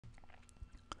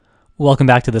Welcome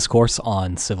back to this course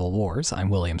on Civil Wars. I'm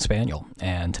William Spaniel,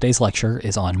 and today's lecture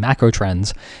is on macro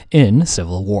trends in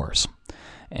civil wars.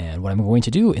 And what I'm going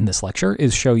to do in this lecture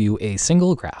is show you a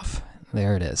single graph.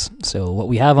 There it is. So what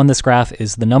we have on this graph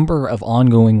is the number of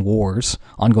ongoing wars,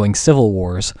 ongoing civil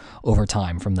wars over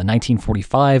time from the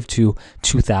 1945 to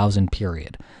 2000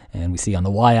 period. And we see on the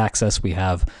y-axis we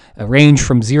have a range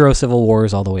from 0 civil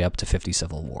wars all the way up to 50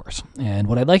 civil wars. And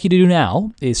what I'd like you to do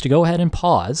now is to go ahead and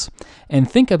pause and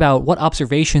think about what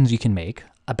observations you can make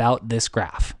about this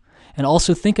graph. And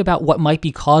also think about what might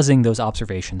be causing those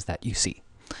observations that you see.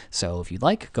 So if you'd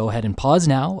like, go ahead and pause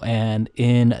now, and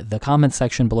in the comments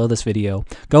section below this video,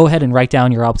 go ahead and write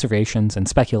down your observations and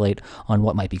speculate on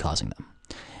what might be causing them.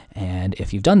 And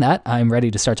if you've done that, I'm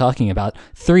ready to start talking about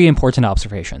 3 important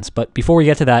observations. But before we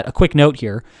get to that, a quick note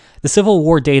here. The Civil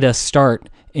War data start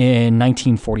in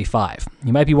 1945.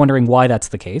 You might be wondering why that's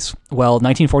the case. Well,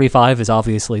 1945 is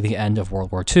obviously the end of World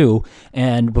War II,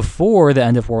 and before the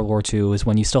end of World War II is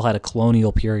when you still had a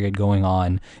colonial period going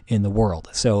on in the world.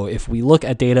 So if we look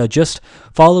at data just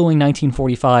following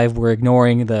 1945, we're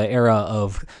ignoring the era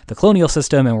of the colonial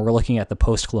system, and we're looking at the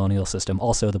post-colonial system,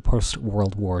 also the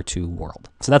post-World War II world.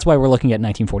 So that's why we're looking at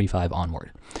 1945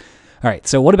 onward. All right,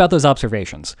 so what about those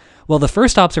observations? Well, the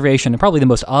first observation, and probably the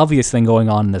most obvious thing going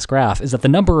on in this graph, is that the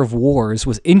number of wars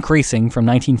was increasing from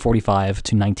 1945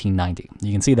 to 1990.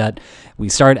 You can see that we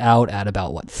start out at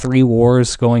about, 3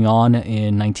 wars going on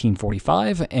in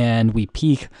 1945, and we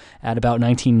peak at about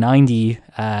 1990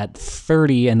 at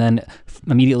 30, and then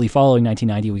immediately following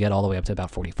 1990, we get all the way up to about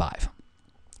 45.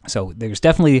 So there's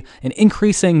definitely an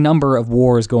increasing number of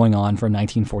wars going on from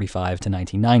 1945 to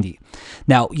 1990.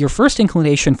 Now, your first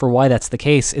inclination for why that's the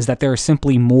case is that there are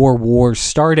simply more wars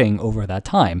starting over that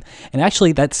time. And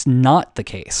actually, that's not the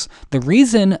case. The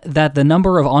reason that the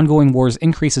number of ongoing wars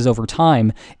increases over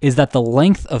time is that the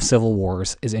length of civil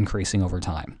wars is increasing over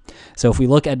time. So if we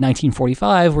look at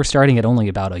 1945, we're starting at only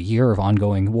about a year of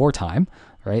ongoing wartime.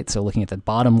 Right? So looking at the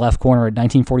bottom left corner at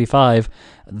 1945,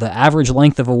 the average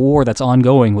length of a war that's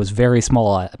ongoing was very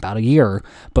small, at about a year.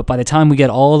 But by the time we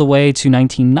get all the way to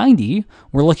 1990,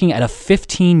 we're looking at a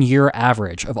 15-year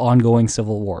average of ongoing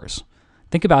civil wars.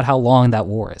 Think about how long that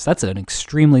war is. That's an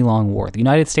extremely long war. The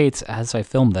United States, as I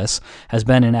filmed this, has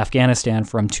been in Afghanistan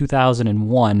from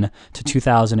 2001 to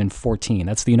 2014.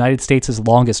 That's the United States'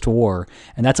 longest war,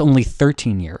 and that's only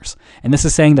 13 years. And this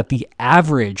is saying that the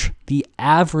average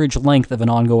length of an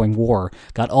ongoing war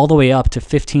got all the way up to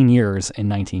 15 years in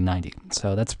 1990.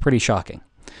 So that's pretty shocking.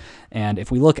 And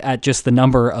if we look at just the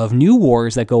number of new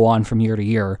wars that go on from year to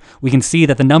year, we can see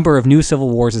that the number of new civil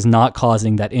wars is not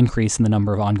causing that increase in the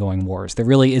number of ongoing wars. There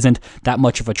really isn't that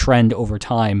much of a trend over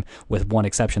time, with one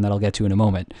exception that I'll get to in a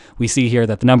moment. We see here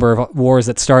that the number of wars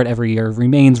that start every year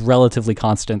remains relatively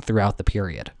constant throughout the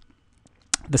period.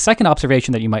 The second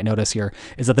observation that you might notice here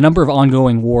is that the number of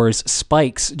ongoing wars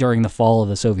spikes during the fall of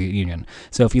the Soviet Union.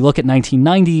 So if you look at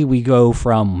 1990, we go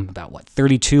from about,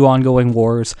 32 ongoing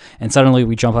wars, and suddenly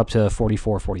we jump up to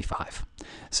 44, 45.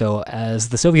 So as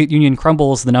the Soviet Union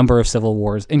crumbles, the number of civil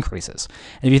wars increases.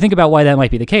 And if you think about why that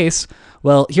might be the case,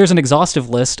 well, here's an exhaustive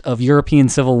list of European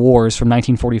civil wars from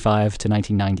 1945 to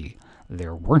 1990.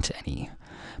 There weren't any.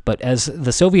 But as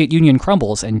the Soviet Union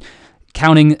crumbles, and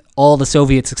counting all the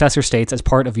Soviet successor states as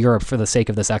part of Europe for the sake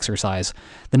of this exercise,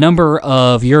 the number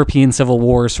of European civil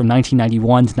wars from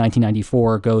 1991 to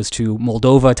 1994 goes to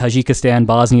Moldova, Tajikistan,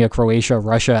 Bosnia, Croatia,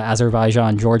 Russia,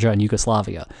 Azerbaijan, Georgia, and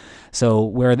Yugoslavia. So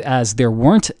whereas there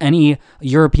weren't any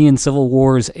European civil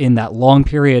wars in that long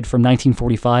period from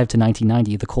 1945 to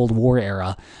 1990, the Cold War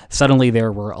era, suddenly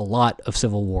there were a lot of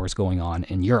civil wars going on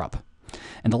in Europe.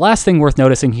 And the last thing worth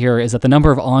noticing here is that the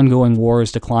number of ongoing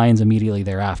wars declines immediately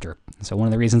thereafter. So one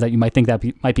of the reasons that you might think that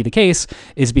might be the case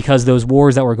is because those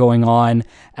wars that were going on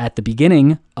at the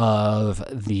beginning of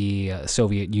the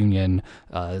Soviet Union,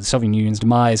 the Soviet Union's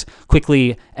demise,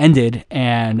 quickly ended,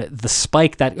 and the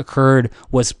spike that occurred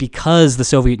was because the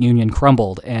Soviet Union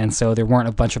crumbled, and so there weren't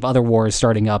a bunch of other wars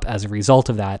starting up as a result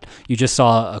of that. You just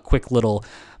saw a quick little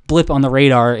blip on the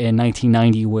radar in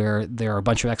 1990 where there are a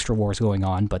bunch of extra wars going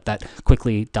on, but that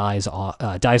quickly dies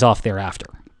off thereafter.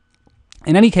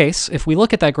 In any case, if we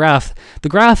look at that graph, the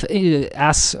graph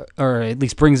asks, or at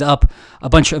least brings up, a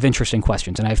bunch of interesting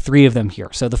questions, and I have 3 of them here.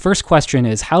 So the first question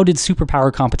is, how did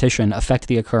superpower competition affect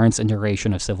the occurrence and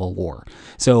duration of civil war?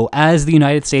 So as the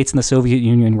United States and the Soviet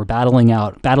Union were battling it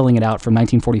out from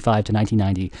 1945 to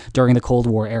 1990 during the Cold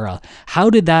War era,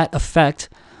 how did that affect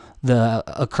the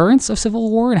occurrence of civil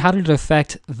war, and how did it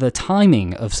affect the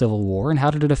timing of civil war, and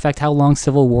how did it affect how long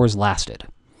civil wars lasted?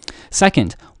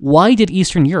 Second, why did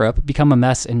Eastern Europe become a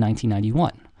mess in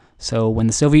 1991? So when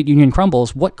the Soviet Union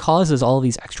crumbles, what causes all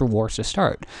these extra wars to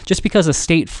start? Just because a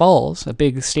state falls, a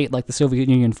big state like the Soviet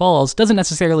Union falls, doesn't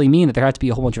necessarily mean that there had to be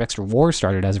a whole bunch of extra wars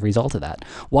started as a result of that.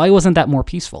 Why wasn't that more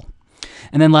peaceful?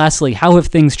 And then lastly, how have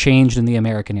things changed in the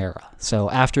American era?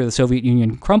 So after the Soviet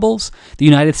Union crumbles, the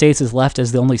United States is left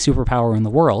as the only superpower in the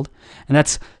world, and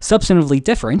that's substantively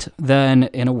different than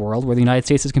in a world where the United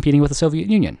States is competing with the Soviet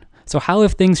Union. So how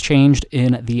have things changed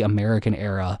in the American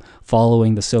era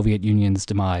following the Soviet Union's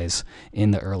demise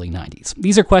in the early 90s?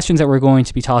 These are questions that we're going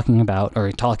to be talking about,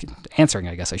 or answering,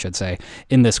 I guess I should say,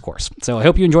 in this course. So I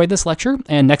hope you enjoyed this lecture,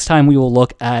 and next time we will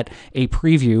look at a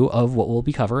preview of what we'll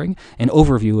be covering, an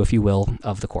overview, if you will,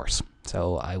 of the course.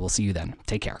 So I will see you then.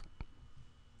 Take care.